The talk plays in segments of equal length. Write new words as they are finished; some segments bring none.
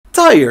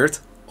Tired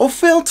of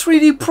failed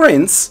 3D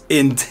prints?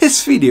 In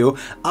this video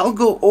I'll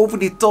go over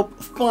the top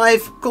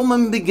 5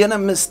 common beginner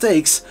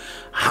mistakes,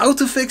 how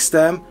to fix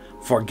them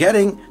for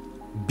getting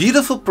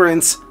beautiful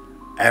prints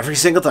every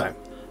single time.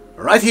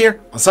 Right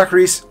here on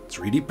Zachary's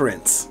 3D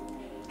Prints.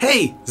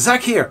 Hey,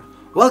 Zach here!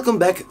 Welcome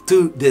back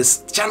to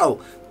this channel.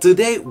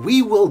 Today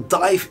we will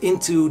dive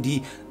into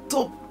the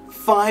top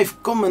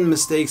 5 common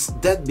mistakes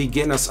that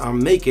beginners are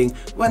making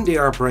when they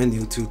are brand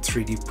new to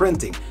 3D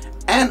printing,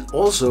 and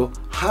also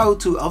how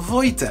to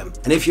avoid them.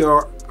 And if you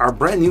are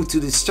brand new to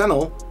this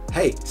channel,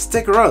 hey,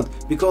 stick around,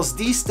 because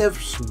these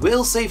tips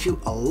will save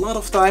you a lot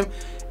of time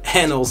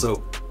and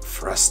also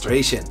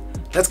frustration.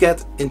 Let's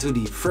get into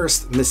the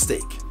first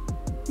mistake.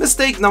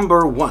 Mistake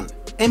number 1.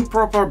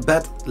 Improper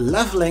bed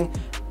leveling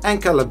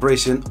and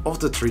calibration of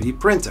the 3D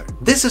printer.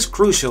 This is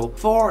crucial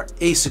for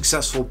a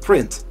successful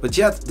print, but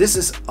yet this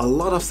is a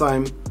lot of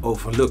time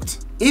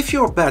overlooked. If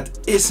your bed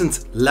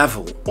isn't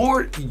level,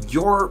 or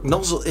your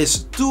nozzle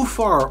is too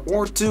far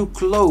or too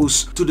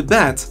close to the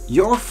bed,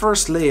 your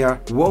first layer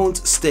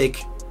won't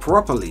stick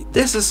properly.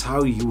 This is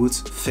how you would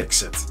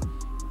fix it.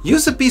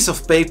 Use a piece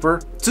of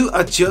paper to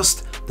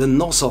adjust the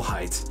nozzle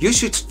height. You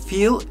should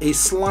feel a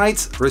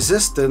slight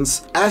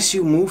resistance as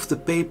you move the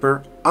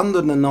paper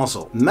under the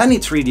nozzle. Many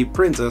 3D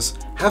printers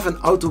have an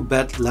auto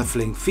bed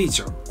leveling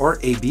feature, or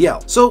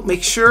ABL, so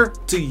make sure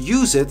to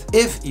use it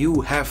if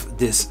you have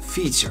this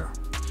feature.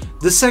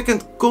 The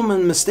second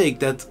common mistake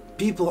that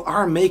people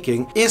are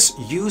making is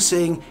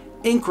using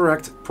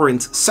incorrect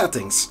print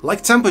settings,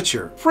 like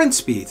temperature, print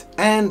speed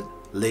and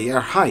layer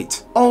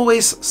height.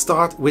 Always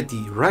start with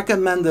the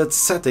recommended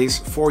settings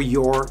for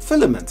your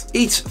filament.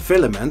 Each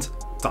filament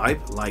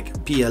type, like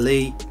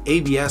PLA,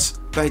 ABS,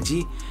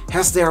 PETG,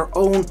 has their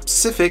own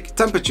specific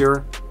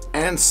temperature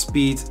and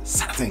speed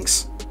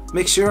settings.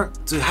 Make sure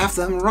to have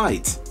them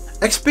right.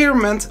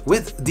 Experiment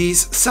with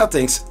these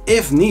settings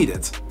if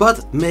needed,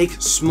 but make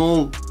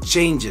small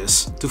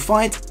changes to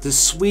find the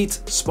sweet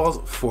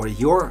spot for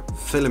your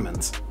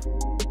filament.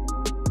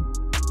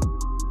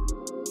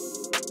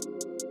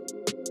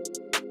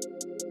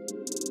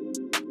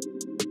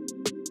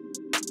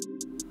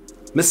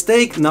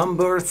 Mistake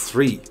number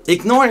 3.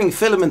 Ignoring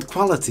filament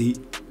quality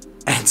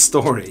and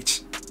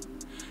storage.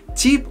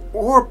 Cheap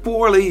or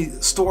poorly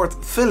stored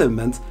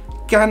filament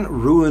can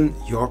ruin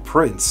your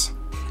prints.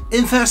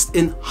 Invest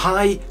in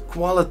high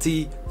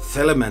quality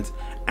filament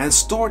and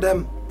store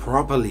them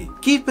properly.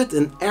 Keep it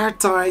in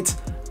airtight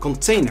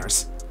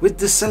containers with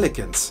the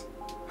silicons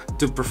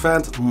to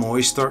prevent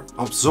moisture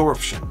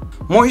absorption.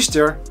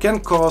 Moisture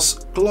can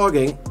cause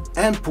clogging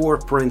and poor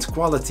print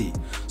quality,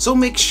 so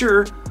make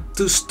sure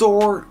to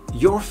store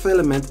your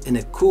filament in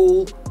a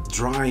cool,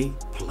 dry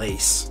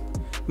place.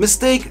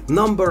 Mistake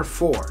number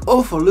 4.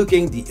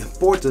 Overlooking the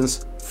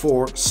importance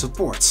for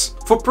supports.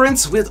 For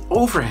prints with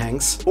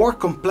overhangs or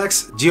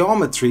complex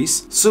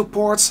geometries,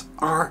 supports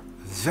are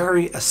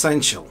very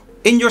essential.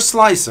 In your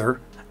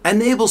slicer,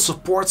 enable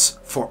supports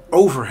for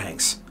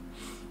overhangs.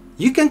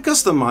 You can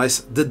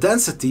customize the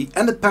density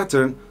and the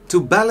pattern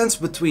to balance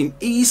between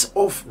ease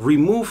of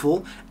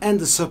removal and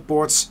the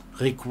supports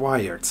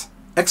required.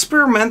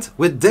 Experiment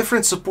with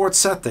different support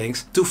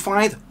settings to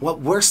find what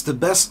works the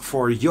best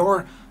for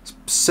your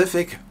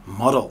specific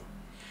model.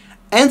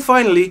 And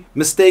finally,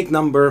 mistake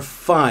number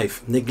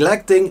 5.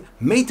 Neglecting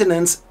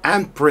maintenance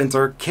and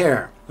printer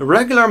care.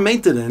 Regular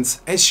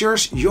maintenance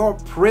ensures your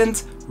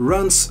print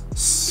runs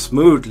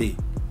smoothly.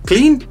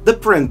 Clean the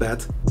print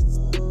bed.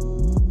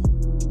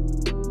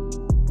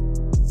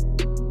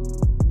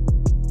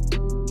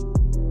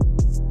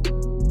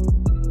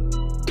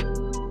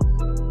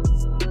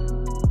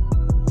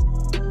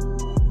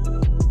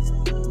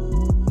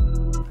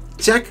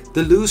 Check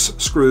the loose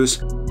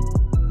screws.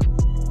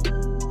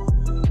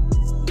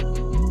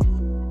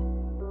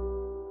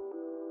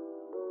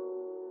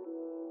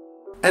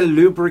 And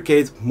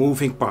lubricate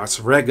moving parts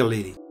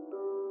regularly.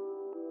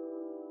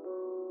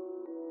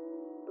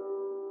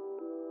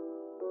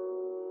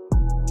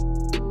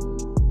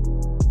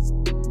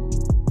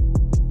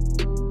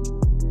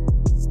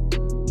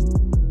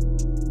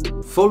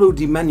 Follow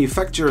the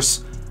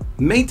manufacturer's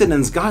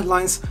maintenance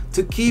guidelines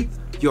to keep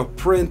your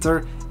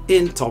printer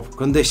in top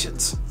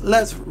conditions.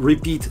 Let's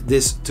repeat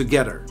this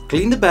together.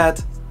 Clean the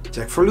bed,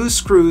 check for loose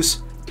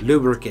screws,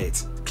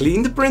 lubricate.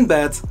 Clean the print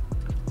bed,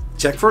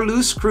 check for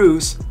loose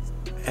screws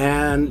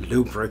and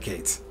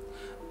lubricate.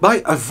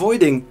 By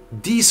avoiding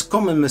these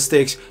common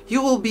mistakes,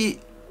 you will be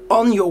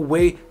on your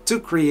way to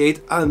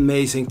create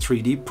amazing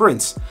 3D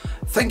prints.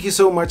 Thank you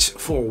so much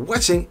for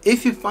watching.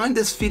 If you find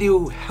this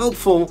video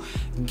helpful,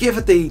 give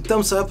it a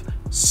thumbs up,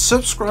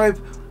 subscribe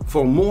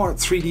for more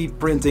 3D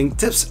printing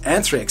tips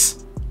and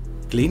tricks.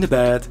 Clean the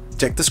bed,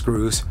 check the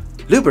screws,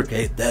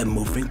 lubricate the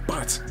moving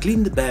parts.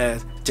 Clean the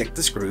bed, check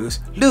the screws,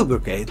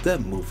 lubricate the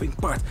moving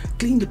part.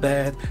 Clean the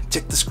bed,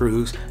 check the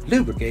screws,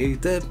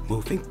 lubricate the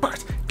moving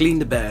part. Clean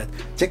the bed,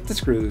 check the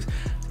screws,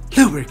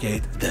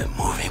 lubricate the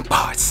moving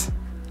parts.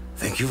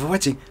 Thank you for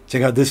watching.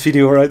 Check out this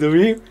video right over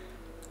here.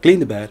 Clean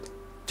the bed,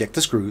 check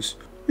the screws,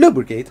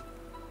 lubricate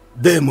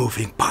the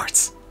moving parts.